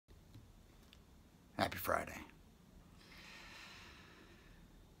Happy Friday.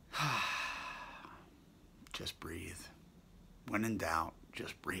 Just breathe. When in doubt,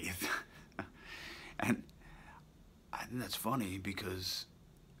 just breathe. And I think that's funny because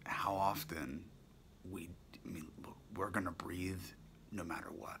how often look, we're going to breathe no matter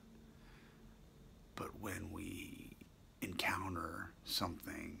what. But when we encounter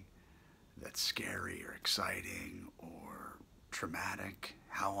something that's scary or exciting or traumatic,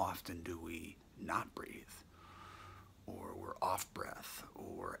 how often do we not breathe? Or we're off breath,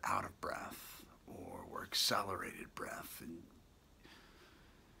 or out of breath, or we're accelerated breath, and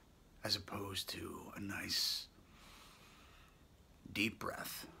as opposed to a nice deep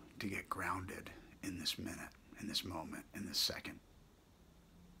breath to get grounded in this minute, in this moment, in this second.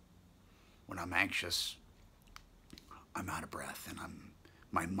 When I'm anxious, I'm out of breath, and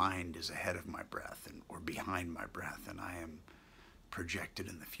my mind is ahead of my breath or behind my breath, and I am projected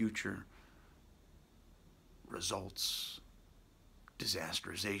in the future, results,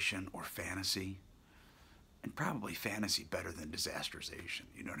 disasterization, or fantasy. And probably fantasy better than disasterization,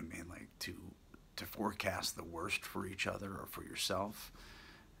 you know what I mean? Like to forecast the worst for each other or for yourself,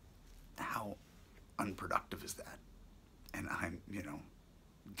 how unproductive is that? And I'm,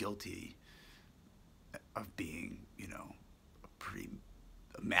 guilty of being,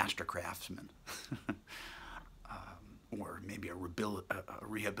 a master craftsman. Or maybe a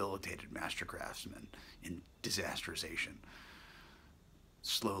rehabilitated master craftsman in disasterization,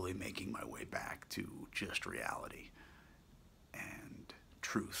 slowly making my way back to just reality and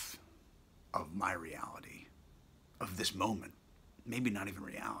truth of my reality, of this moment. Maybe not even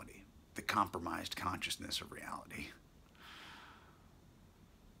reality, the compromised consciousness of reality.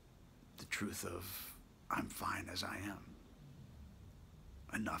 The truth of I'm fine as I am,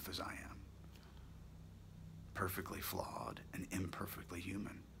 enough as I am. Perfectly flawed and imperfectly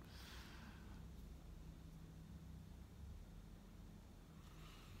human.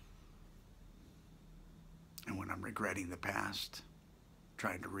 And when I'm regretting the past,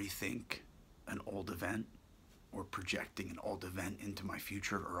 trying to rethink an old event, or projecting an old event into my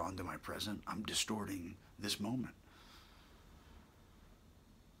future or onto my present, I'm distorting this moment.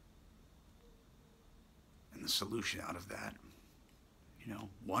 And the solution out of that,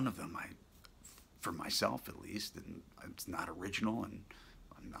 one of them, for myself at least, and it's not original, and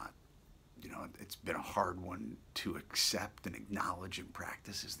I'm not, it's been a hard one to accept and acknowledge and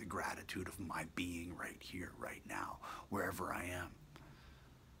practice, is the gratitude of my being right here, right now, wherever I am.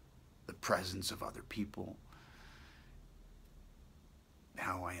 The presence of other people,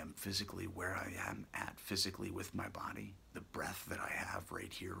 how I am physically, where I am at physically with my body, the breath that I have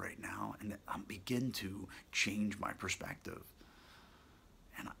right here, right now, and I begin to change my perspective.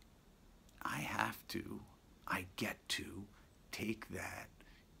 And I get to take that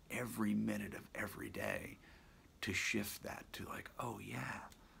every minute of every day to shift that to like, oh yeah,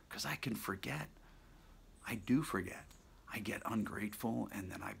 because I can forget. I do forget. I get ungrateful,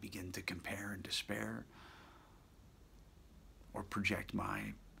 and then I begin to compare and despair, or project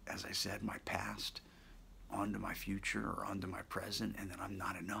as I said, my past onto my future or onto my present, and then I'm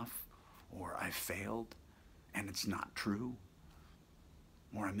not enough, or I failed, and it's not true.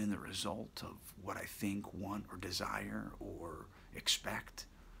 Or I'm in the result of what I think, want, or desire, or expect,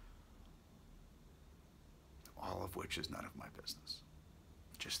 all of which is none of my business.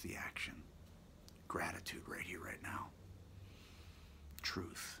 Just the action. Gratitude right here, right now.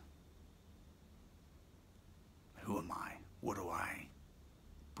 Truth. Who am I? What do I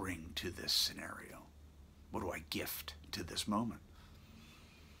bring to this scenario? What do I gift to this moment?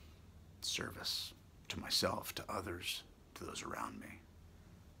 Service to myself, to others, to those around me.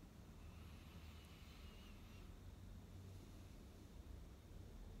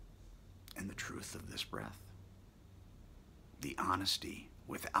 And the truth of this breath. The honesty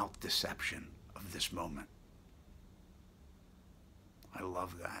without deception of this moment. I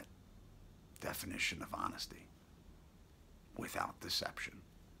love that definition of honesty. Without deception.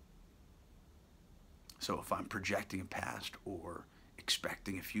 So if I'm projecting a past or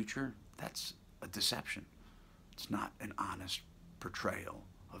expecting a future, that's a deception. It's not an honest portrayal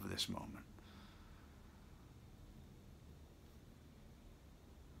of this moment.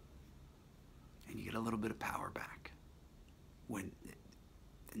 And you get a little bit of power back. When,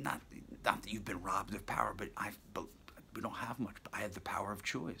 not that you've been robbed of power, but we don't have much. I have the power of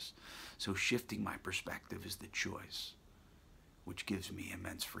choice. So shifting my perspective is the choice, which gives me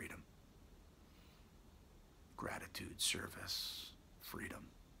immense freedom. Gratitude, service, freedom,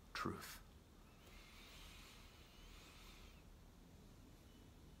 truth.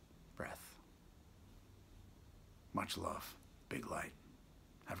 Breath. Much love. Big light.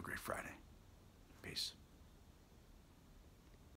 Have a great Friday.